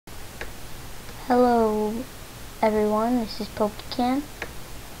Hello everyone, this is pokecam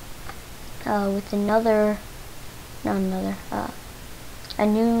with a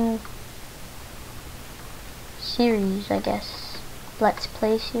new series, I guess, let's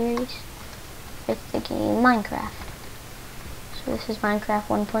play series with the game Minecraft. So this is Minecraft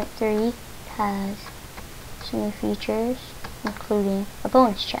 1.3. It has some new features, including a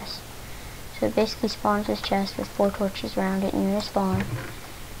bonus chest. So it basically spawns this chest with 4 torches around it near the spawn,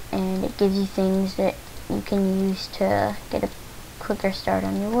 and it gives you things that you can use to get a quicker start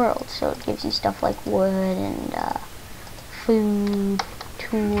on your world. So it gives you stuff like wood and food,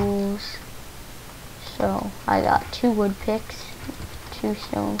 tools. So I got 2 wood picks, 2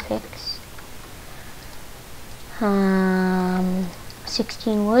 stone picks,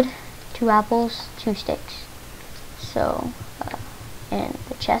 16 wood, 2 apples, 2 sticks. So and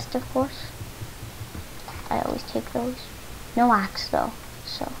the chest, of course, I always take those. No axe though,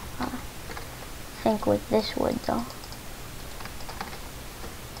 so I think with this wood though,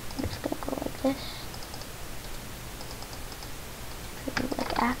 I'm just gonna go like this.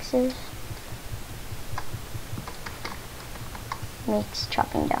 Like axes. Makes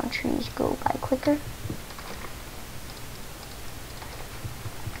chopping down trees go by quicker.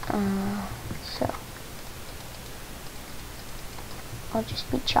 So I'll just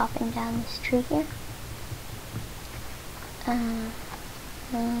be chopping down this tree here.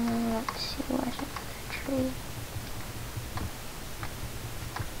 Let's see, where's another tree?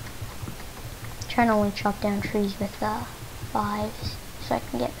 I'm trying to only chop down trees with 5s so I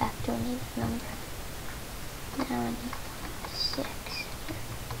can get back to an even number. Now I need 6.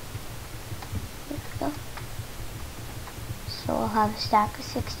 There we go. So I'll have a stack of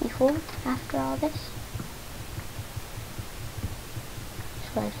 64 after all this.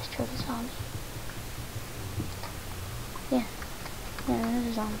 So I just killed a zombie. Yeah, there's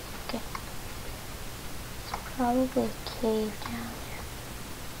a zombie. Okay. There's probably a cave down there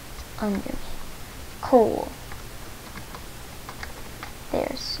under me. Coal.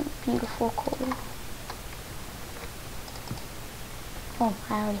 There's some beautiful coal. Oh,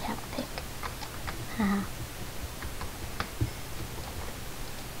 I already have a pick. Haha.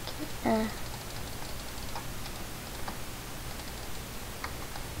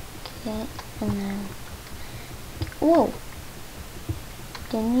 Okay, and then, whoa,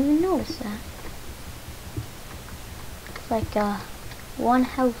 didn't even notice that. It's like a one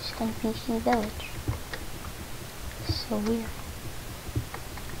house NPC village. So weird.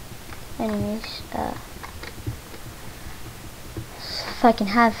 Anyways, if I can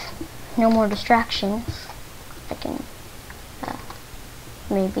have no more distractions, I can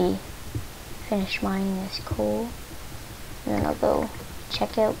maybe finish mining this coal, and then I'll go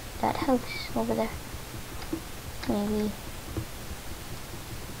check out that house over there. Maybe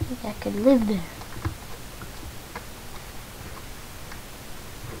I could live there.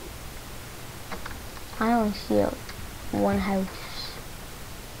 I only see one house.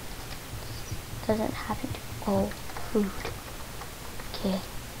 Doesn't happen to. Oh, food. Okay.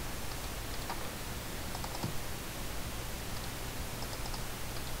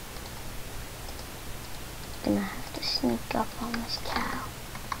 Gonna have to sneak up on this cow.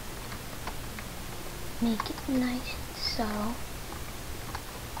 Make it nice and subtle.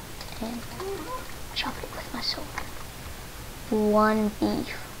 And chop it with my sword. 1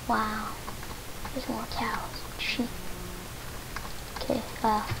 beef. Wow. There's more cows. Sheep. Okay,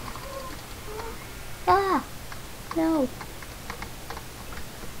 no.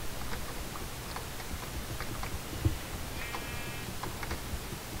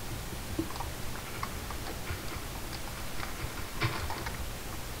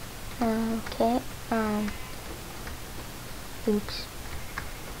 Okay, oops.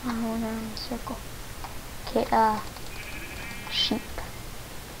 I went around in a circle. Okay, sheep.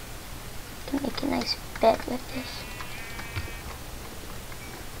 Can make a nice bed with this.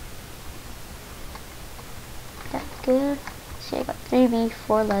 That's good. See, I got 3 beef,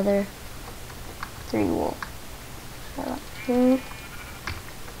 4 leather, 3 wool. So I got food.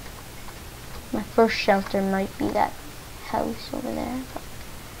 My first shelter might be that house over there, but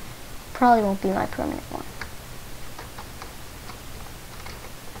probably won't be my permanent one.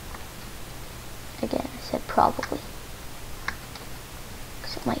 Again, I said probably,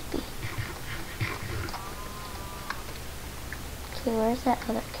 because it might be. Okay, where's that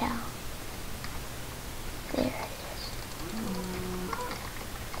other cow? There it is.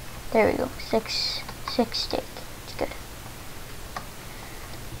 There we go. 6 steak. It's good.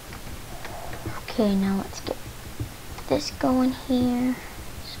 Okay, now let's get this going here.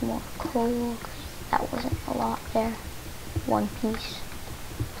 Some more coal. That wasn't a lot there. 1 piece.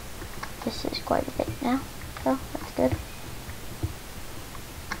 this is quite a bit now, so that's good.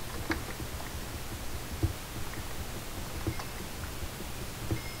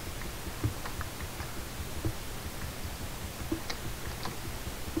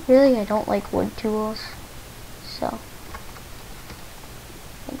 Really, I don't like wood tools, so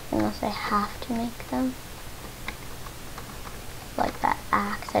unless I have to make them. Like that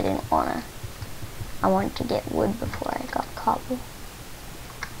axe, I wanted to get wood before I got cobble.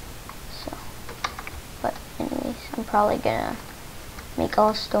 So, but anyways, I'm probably gonna make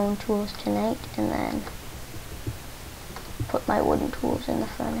all stone tools tonight and then put my wooden tools in the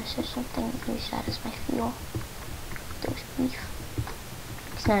furnace or something and use that as my fuel. Those beef.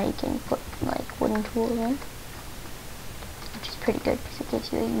 Because now you can put like wooden tools in, which is pretty good because it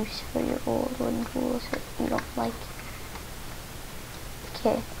gives you a use for your old wooden tools that you don't like.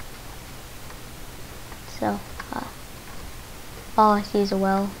 Okay. So, all I see is a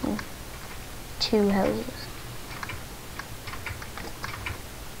well and 2 houses.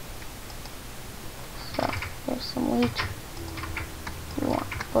 So, there's some wheat. You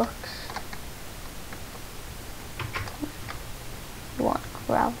want books. You want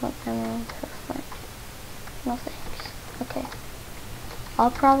gravel emerald for flint. No thanks. Okay.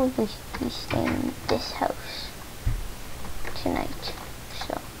 I'll probably be staying in this house tonight.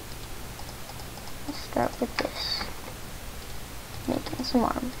 So, let's start with this. Making some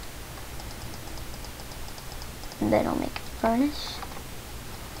armor. And then I'll make a furnace.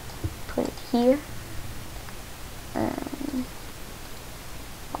 Put it here.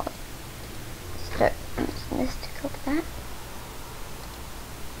 I'll start using this to cook that.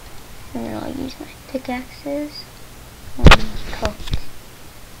 And then I'll use my pickaxes and cook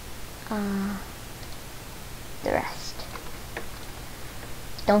the rest.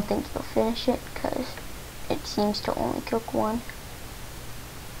 Don't think you'll finish it because it seems to only cook 1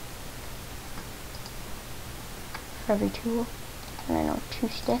 for every tool. And I know 2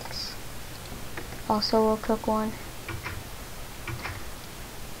 sticks also will cook 1.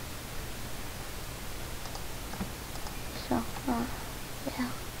 So, yeah.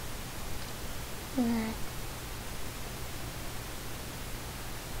 And then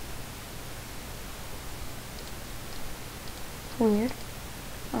weird.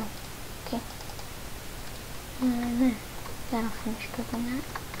 Oh, okay. And then that'll finish cooking that.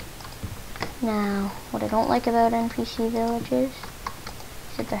 Now, what I don't like about NPC villages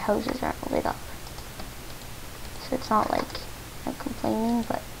is that their houses aren't lit up. So it's not like I'm complaining,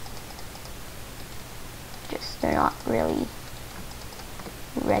 but just they're not really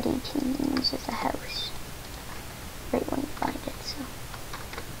ready to use as a house right when you find it, so.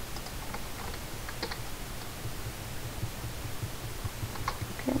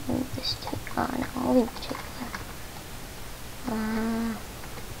 I'm gonna move this tape. No, I'll leave the tape there.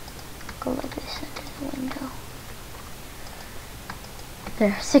 Go like this under the window.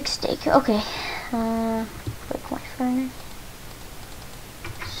 There, 6 steak. Okay. Break my furnace.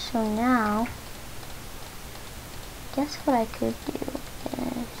 So now, guess what I could do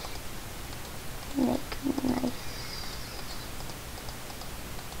is make a nice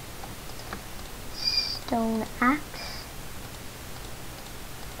stone axe.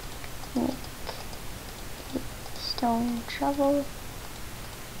 Make a stone shovel.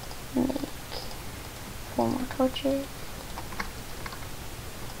 Make 4 more torches.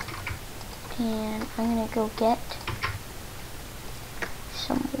 And I'm gonna go get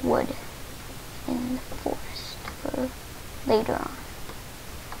some wood in the forest for later on.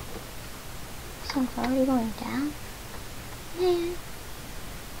 Sun's already going down. Man,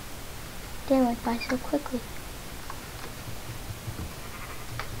 day went by so quickly.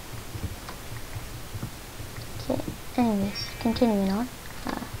 Okay, anyways, continuing on.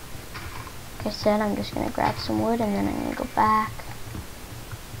 Like I said, I'm just gonna grab some wood and then I'm gonna go back.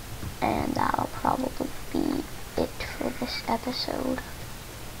 And that'll probably be it for this episode.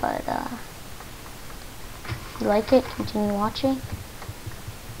 But, if you like it, continue watching.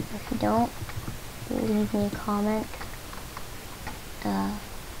 If you don't, leave me a comment.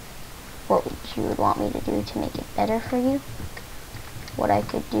 What you would want me to do to make it better for you. What I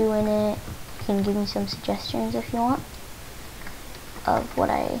could do in it. You can give me some suggestions if you want. Of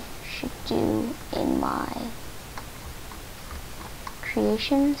what I should do in my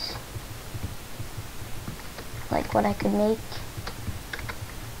creations. Like what I could make.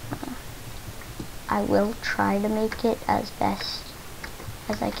 I will try to make it as best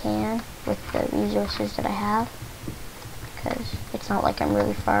as I can with the resources that I have, because it's not like I'm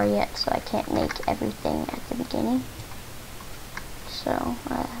really far yet, so I can't make everything at the beginning. So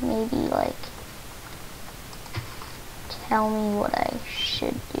maybe like tell me what I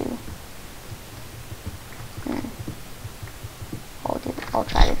should do I'll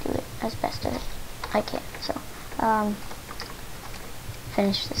try to do it as best as I can. So,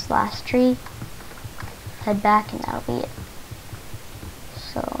 finish this last tree, head back, and that'll be it.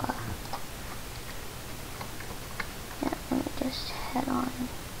 So, yeah, let me just head on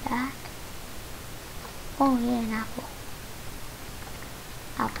back. Oh yeah, an apple.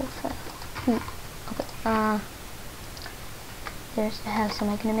 Apple fell. Okay, there's the house. Am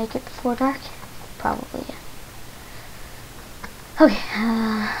I gonna make it before dark? Probably, yeah. Okay,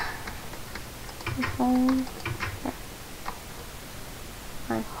 home.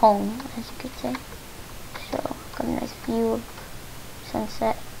 I'm home, as you could say. So, got a nice view of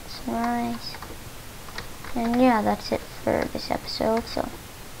sunset, sunrise. And yeah, that's it for this episode, so.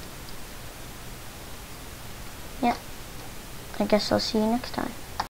 Yeah. I guess I'll see you next time.